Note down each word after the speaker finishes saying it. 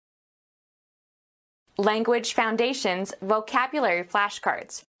Language Foundations Vocabulary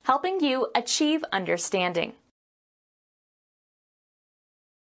Flashcards, helping you achieve understanding.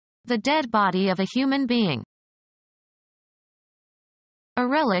 The dead body of a human being. A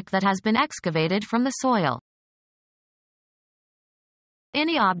relic that has been excavated from the soil.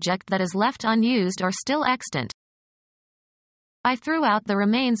 Any object that is left unused or still extant. I threw out the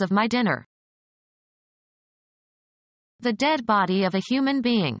remains of my dinner. The dead body of a human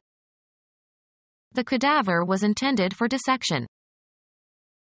being. The cadaver was intended for dissection.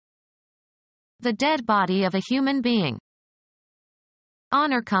 The dead body of a human being.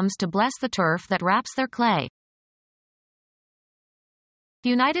 Honor comes to bless the turf that wraps their clay.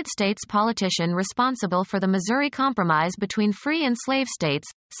 United States politician responsible for the Missouri Compromise between free and slave states,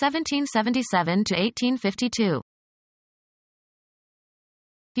 1777 to 1852.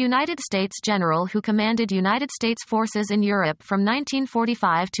 United States general who commanded United States forces in Europe from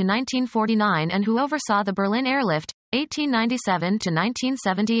 1945 to 1949 and who oversaw the Berlin airlift, 1897 to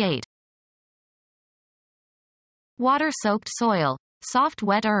 1978. Water-soaked soil, soft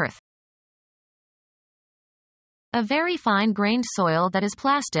wet earth. A very fine-grained soil that is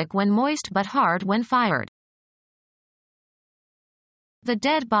plastic when moist but hard when fired. The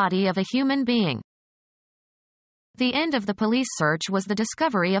dead body of a human being. The end of the police search was the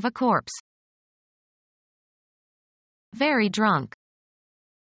discovery of a corpse. Very drunk.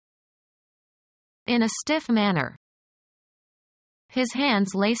 In a stiff manner. His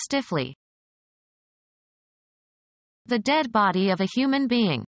hands lay stiffly. The dead body of a human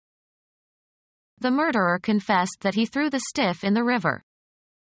being. The murderer confessed that he threw the stiff in the river.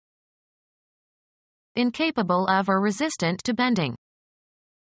 Incapable of or resistant to bending.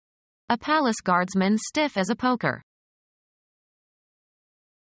 A palace guardsman stiff as a poker.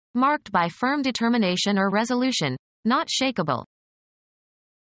 Marked by firm determination or resolution, not shakeable.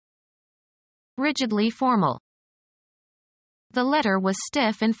 Rigidly formal. The letter was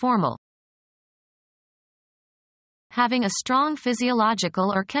stiff and formal. Having a strong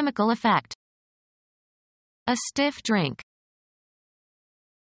physiological or chemical effect. A stiff drink.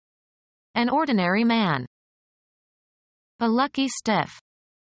 An ordinary man. A lucky stiff.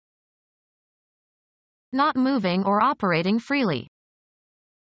 Not moving or operating freely.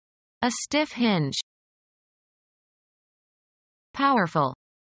 A stiff hinge. Powerful.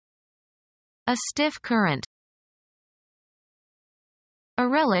 A stiff current. A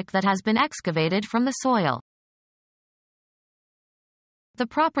relic that has been excavated from the soil. The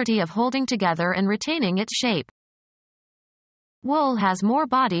property of holding together and retaining its shape. Wool has more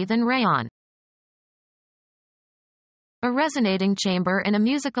body than rayon. A resonating chamber in a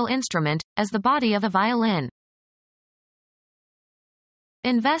musical instrument, as the body of a violin.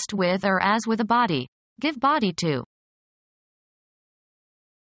 Invest with or as with a body, give body to.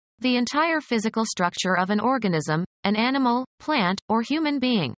 The entire physical structure of an organism, an animal, plant, or human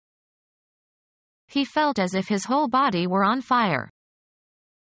being. He felt as if his whole body were on fire.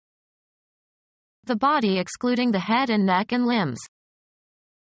 The body excluding the head and neck and limbs.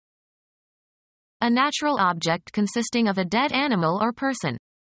 A natural object consisting of a dead animal or person.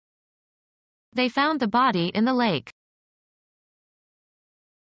 They found the body in the lake.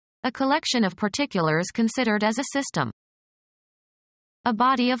 A collection of particulars considered as a system. A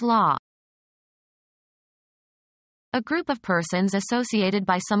body of law. A group of persons associated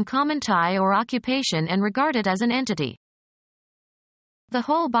by some common tie or occupation and regarded as an entity. The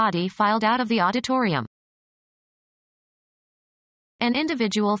whole body filed out of the auditorium. An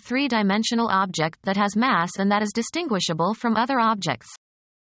individual three-dimensional object that has mass and that is distinguishable from other objects.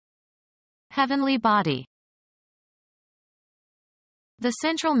 Heavenly body. The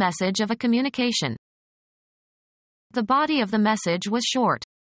central message of a communication. The body of the message was short.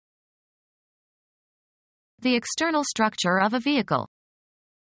 The external structure of a vehicle.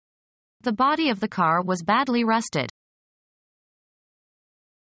 The body of the car was badly rusted.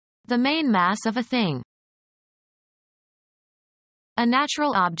 The main mass of a thing. A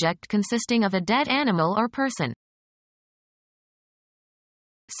natural object consisting of a dead animal or person.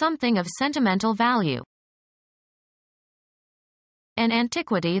 Something of sentimental value. An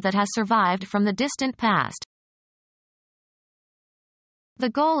antiquity that has survived from the distant past. The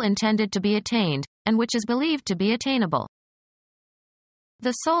goal intended to be attained, and which is believed to be attainable.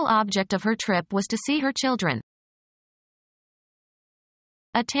 The sole object of her trip was to see her children.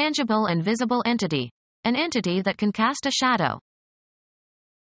 A tangible and visible entity. An entity that can cast a shadow.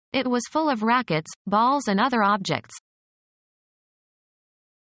 It was full of rackets, balls and other objects.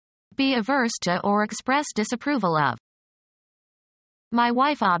 Be averse to or express disapproval of. My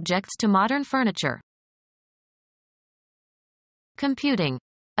wife objects to modern furniture. Computing.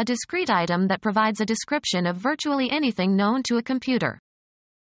 a discrete item that provides a description of virtually anything known to a computer.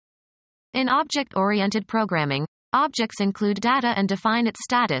 In object-oriented programming, objects include data and define its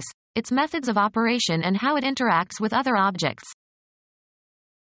status, its methods of operation, and how it interacts with other objects.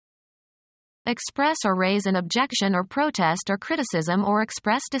 Express or raise an objection or protest or criticism or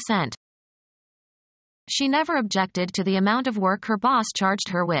express dissent. She never objected to the amount of work her boss charged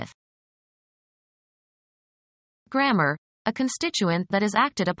her with. Grammar, a constituent that is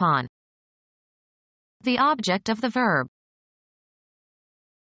acted upon. The object of the verb.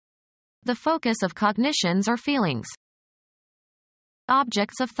 The focus of cognitions or feelings.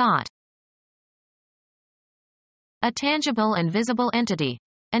 Objects of thought. A tangible and visible entity.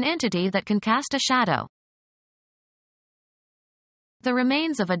 An entity that can cast a shadow. The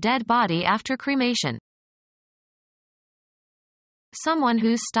remains of a dead body after cremation. Someone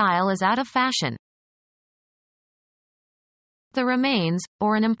whose style is out of fashion. The remains,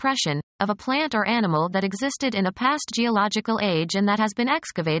 or an impression, of a plant or animal that existed in a past geological age and that has been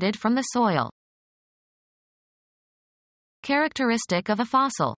excavated from the soil. Characteristic of a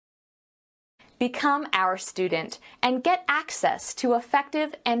fossil. Become our student and get access to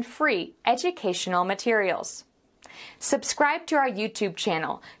effective and free educational materials. Subscribe to our YouTube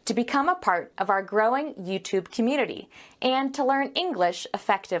channel to become a part of our growing YouTube community and to learn English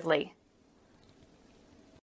effectively.